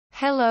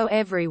Hello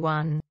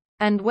everyone,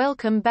 and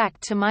welcome back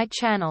to my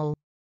channel.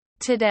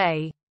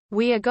 Today,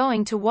 we are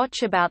going to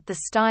watch about the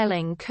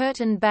styling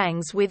curtain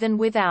bangs with and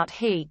without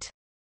heat.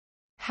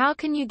 How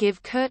can you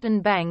give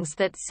curtain bangs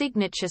that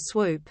signature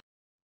swoop?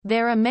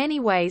 There are many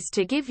ways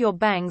to give your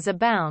bangs a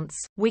bounce.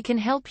 We can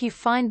help you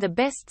find the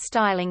best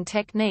styling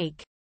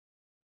technique.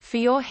 For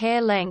your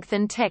hair length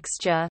and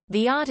texture,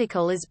 the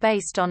article is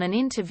based on an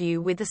interview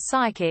with a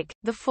psychic.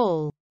 The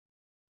full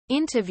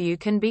interview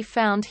can be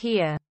found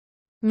here.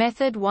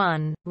 Method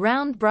 1.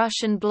 Round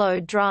brush and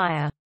blow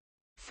dryer.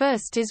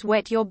 First is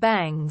wet your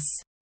bangs.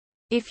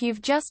 If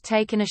you've just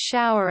taken a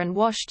shower and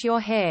washed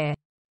your hair,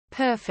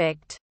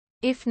 perfect.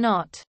 If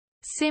not,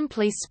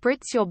 simply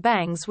spritz your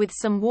bangs with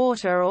some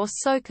water or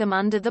soak them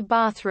under the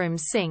bathroom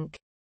sink.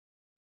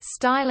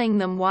 Styling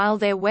them while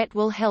they're wet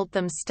will help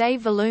them stay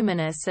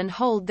voluminous and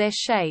hold their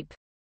shape.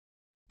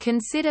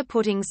 Consider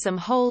putting some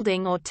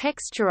holding or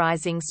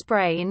texturizing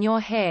spray in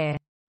your hair.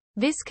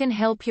 This can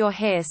help your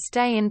hair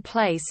stay in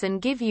place and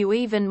give you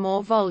even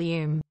more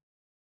volume.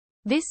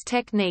 This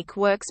technique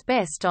works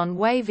best on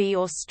wavy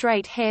or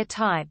straight hair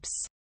types.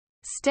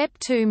 Step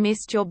 2.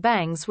 Mist your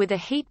bangs with a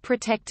heat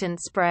protectant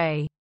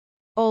spray.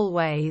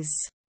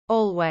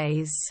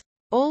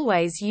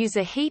 Always use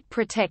a heat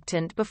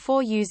protectant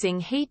before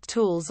using heat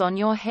tools on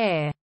your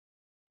hair.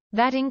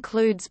 That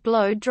includes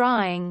blow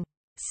drying.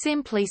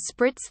 Simply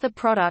spritz the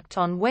product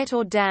on wet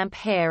or damp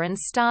hair and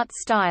start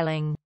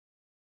styling.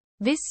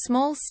 This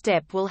small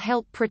step will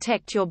help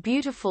protect your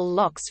beautiful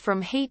locks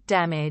from heat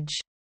damage.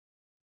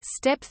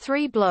 Step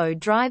 3. Blow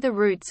dry the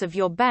roots of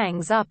your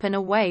bangs up and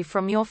away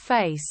from your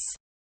face.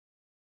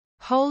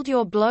 Hold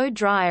your blow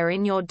dryer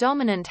in your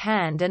dominant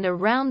hand and a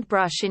round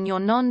brush in your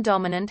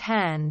non-dominant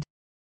hand.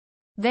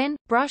 Then,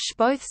 brush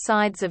both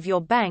sides of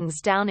your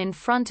bangs down in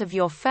front of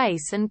your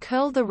face and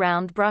curl the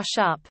round brush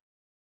up.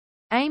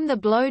 Aim the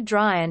blow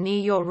dryer near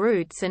your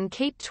roots and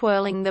keep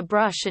twirling the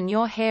brush and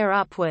your hair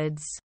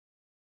upwards.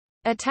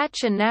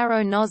 Attach a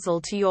narrow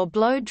nozzle to your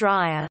blow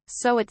dryer,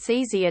 so it's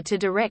easier to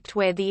direct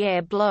where the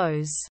air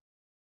blows.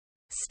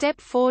 Step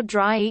 4.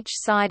 Dry each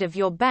side of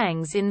your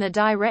bangs in the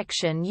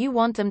direction you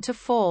want them to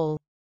fall.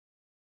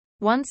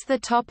 Once the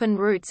top and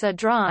roots are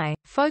dry,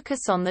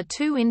 focus on the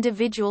two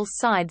individual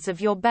sides of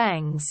your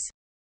bangs.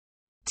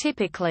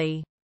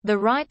 Typically, the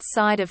right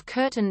side of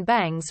curtain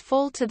bangs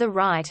fall to the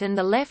right and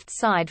the left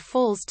side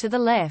falls to the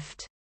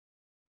left,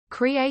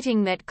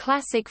 creating that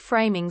classic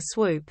framing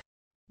swoop.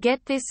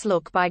 Get this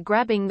look by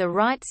grabbing the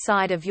right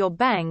side of your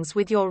bangs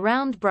with your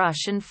round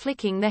brush and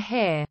flicking the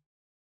hair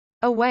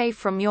away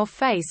from your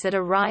face at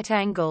a right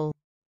angle.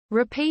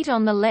 Repeat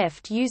on the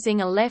left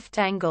using a left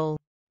angle.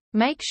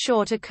 Make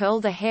sure to curl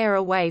the hair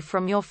away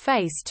from your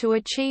face to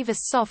achieve a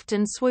soft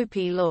and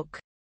swoopy look.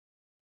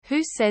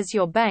 Who says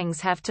your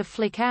bangs have to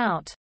flick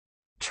out?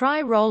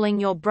 Try rolling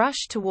your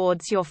brush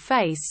towards your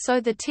face so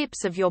the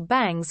tips of your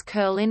bangs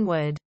curl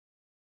inward.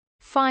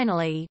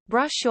 Finally,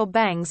 brush your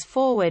bangs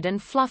forward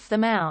and fluff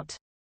them out.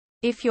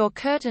 If your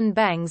curtain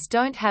bangs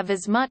don't have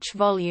as much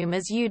volume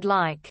as you'd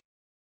like,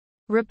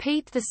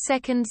 repeat the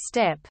second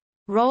step,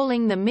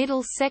 rolling the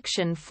middle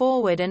section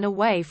forward and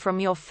away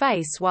from your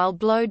face while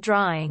blow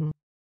drying.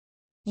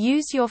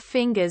 Use your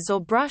fingers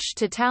or brush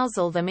to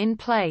tousle them in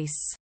place.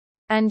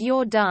 And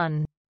you're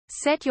done.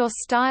 Set your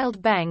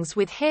styled bangs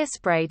with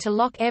hairspray to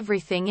lock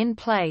everything in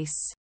place.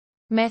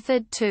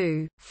 Method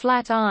 2.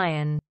 Flat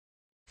iron.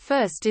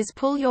 First is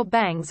pull your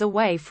bangs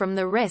away from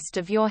the rest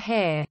of your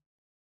hair.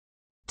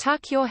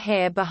 Tuck your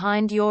hair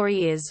behind your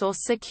ears or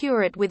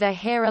secure it with a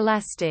hair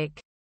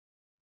elastic.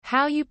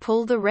 How you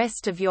pull the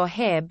rest of your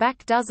hair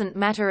back doesn't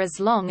matter as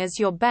long as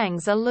your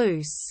bangs are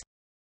loose.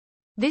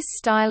 This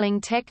styling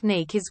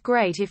technique is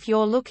great if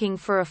you're looking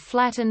for a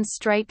flat and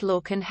straight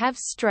look and have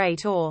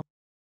straight or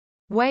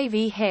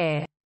wavy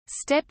hair.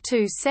 Step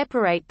 2.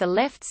 Separate the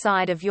left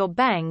side of your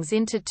bangs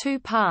into two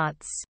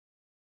parts.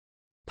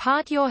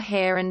 Part your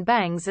hair and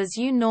bangs as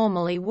you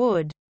normally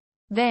would.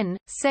 Then,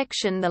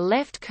 section the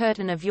left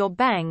curtain of your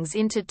bangs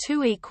into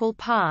two equal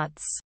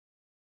parts.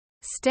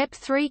 Step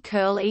 3.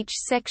 Curl each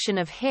section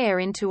of hair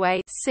into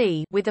a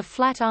C with a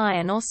flat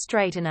iron or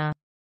straightener.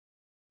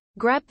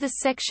 Grab the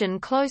section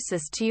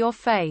closest to your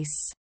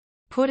face.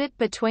 Put it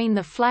between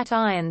the flat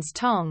iron's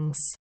tongs.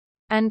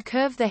 And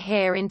curve the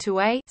hair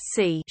into a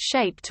C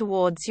shape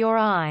towards your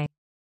eye.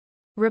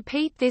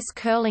 Repeat this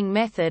curling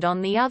method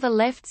on the other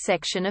left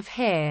section of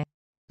hair.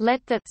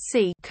 Let the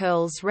C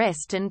curls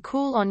rest and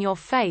cool on your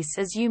face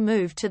as you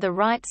move to the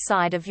right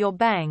side of your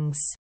bangs.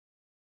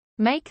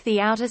 Make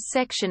the outer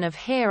section of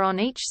hair on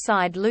each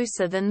side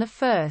looser than the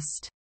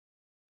first.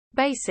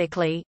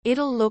 Basically,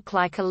 it'll look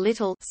like a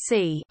little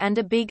C and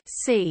a big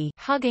C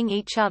hugging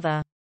each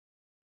other.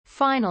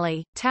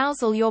 Finally,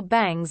 tousle your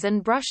bangs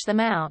and brush them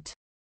out.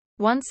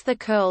 Once the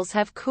curls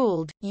have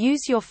cooled,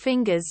 use your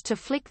fingers to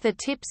flick the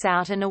tips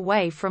out and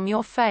away from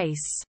your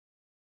face.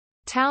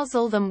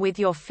 Tousle them with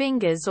your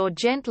fingers or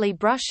gently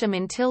brush them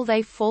until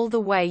they fall the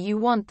way you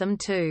want them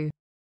to.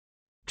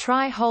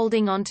 Try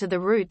holding onto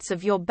the roots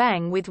of your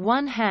bang with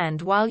one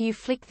hand while you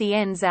flick the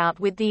ends out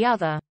with the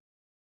other.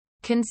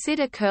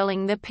 Consider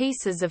curling the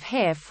pieces of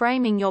hair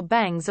framing your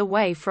bangs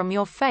away from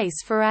your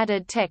face for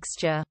added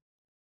texture.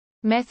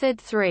 Method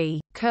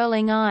 3.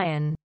 Curling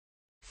iron.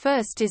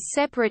 First is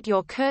separate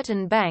your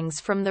curtain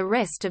bangs from the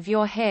rest of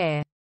your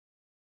hair.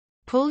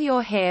 Pull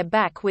your hair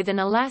back with an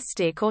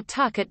elastic or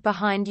tuck it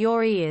behind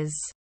your ears.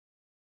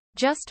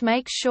 Just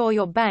make sure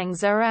your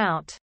bangs are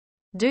out.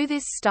 Do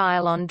this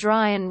style on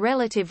dry and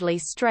relatively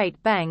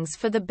straight bangs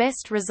for the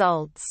best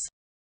results.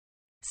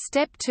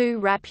 Step 2.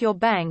 Wrap your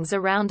bangs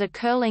around a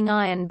curling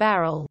iron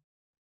barrel.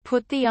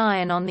 Put the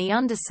iron on the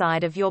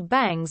underside of your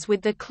bangs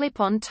with the clip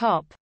on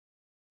top.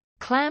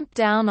 Clamp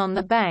down on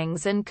the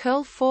bangs and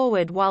curl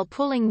forward while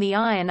pulling the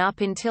iron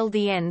up until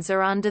the ends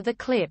are under the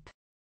clip.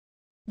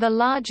 The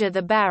larger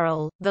the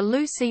barrel, the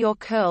looser your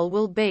curl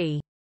will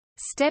be.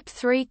 Step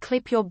 3.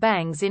 Clip your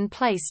bangs in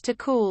place to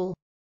cool.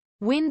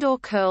 Wind or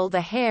curl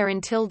the hair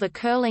until the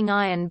curling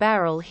iron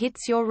barrel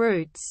hits your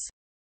roots.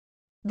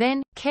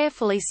 Then,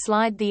 carefully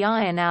slide the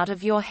iron out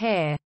of your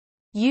hair.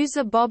 Use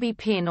a bobby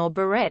pin or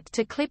barrette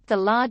to clip the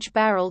large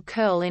barrel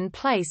curl in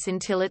place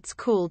until it's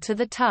cool to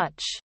the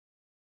touch.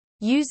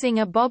 Using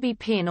a bobby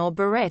pin or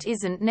barrette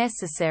isn't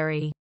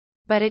necessary,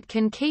 but it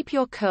can keep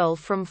your curl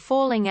from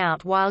falling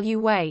out while you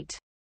wait.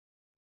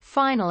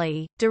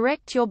 Finally,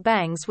 direct your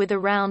bangs with a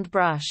round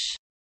brush.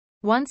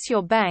 Once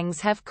your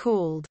bangs have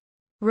cooled,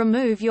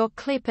 remove your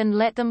clip and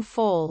let them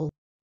fall.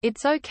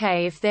 It's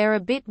okay if they're a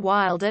bit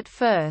wild at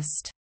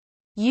first.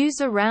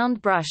 Use a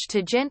round brush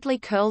to gently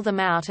curl them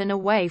out and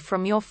away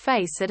from your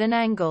face at an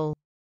angle.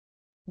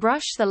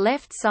 Brush the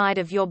left side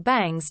of your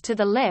bangs to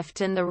the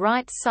left and the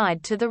right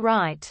side to the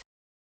right.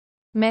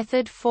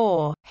 Method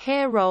 4.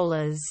 Hair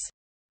rollers.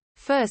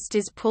 First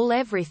is pull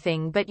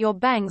everything but your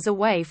bangs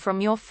away from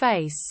your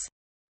face.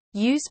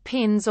 Use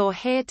pins or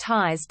hair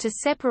ties to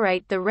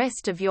separate the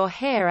rest of your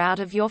hair out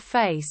of your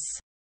face.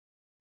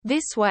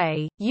 This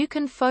way, you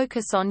can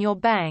focus on your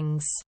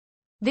bangs.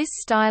 This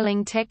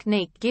styling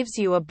technique gives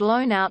you a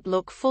blown-out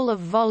look full of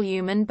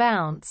volume and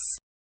bounce.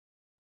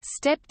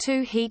 Step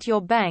 2. Heat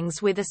your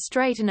bangs with a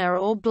straightener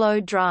or blow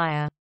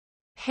dryer.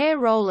 Hair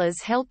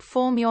rollers help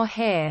form your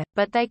hair,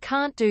 but they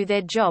can't do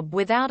their job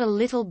without a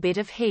little bit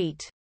of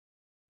heat.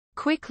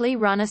 Quickly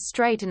run a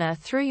straightener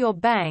through your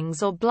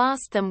bangs or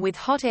blast them with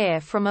hot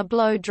air from a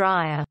blow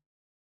dryer.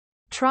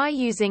 Try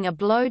using a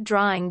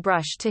blow-drying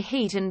brush to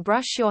heat and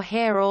brush your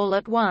hair all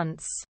at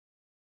once.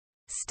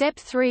 Step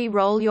 3.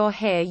 Roll your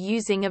hair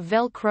using a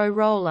Velcro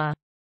roller.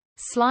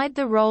 Slide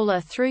the roller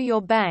through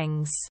your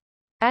bangs,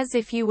 as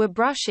if you were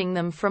brushing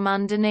them from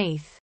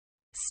underneath.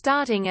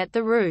 Starting at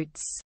the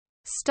roots.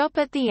 Stop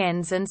at the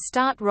ends and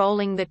start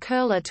rolling the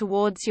curler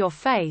towards your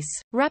face,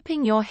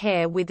 wrapping your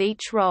hair with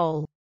each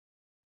roll.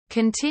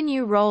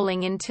 Continue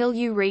rolling until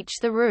you reach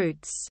the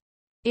roots.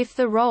 If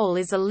the roll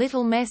is a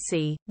little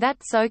messy,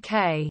 that's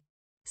okay.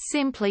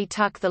 Simply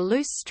tuck the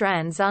loose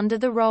strands under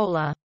the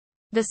roller.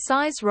 The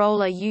size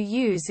roller you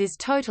use is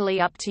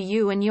totally up to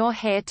you and your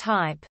hair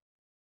type.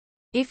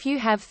 If you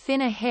have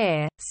thinner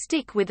hair,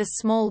 stick with a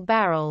small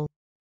barrel.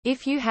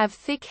 If you have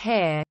thick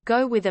hair,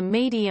 go with a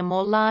medium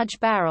or large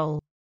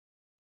barrel.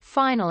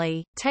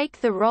 Finally,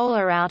 take the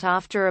roller out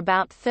after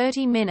about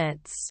 30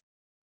 minutes.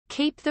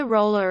 Keep the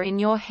roller in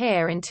your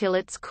hair until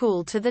it's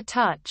cool to the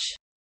touch.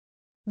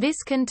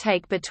 This can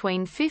take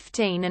between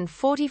 15 and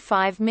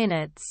 45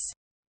 minutes,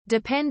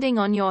 depending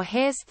on your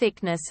hair's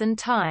thickness and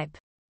type.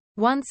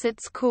 Once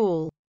it's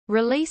cool,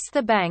 release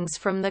the bangs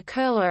from the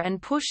curler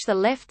and push the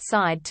left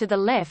side to the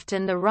left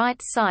and the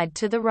right side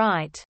to the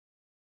right.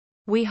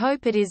 We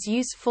hope it is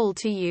useful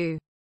to you.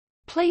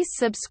 Please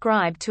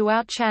subscribe to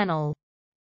our channel.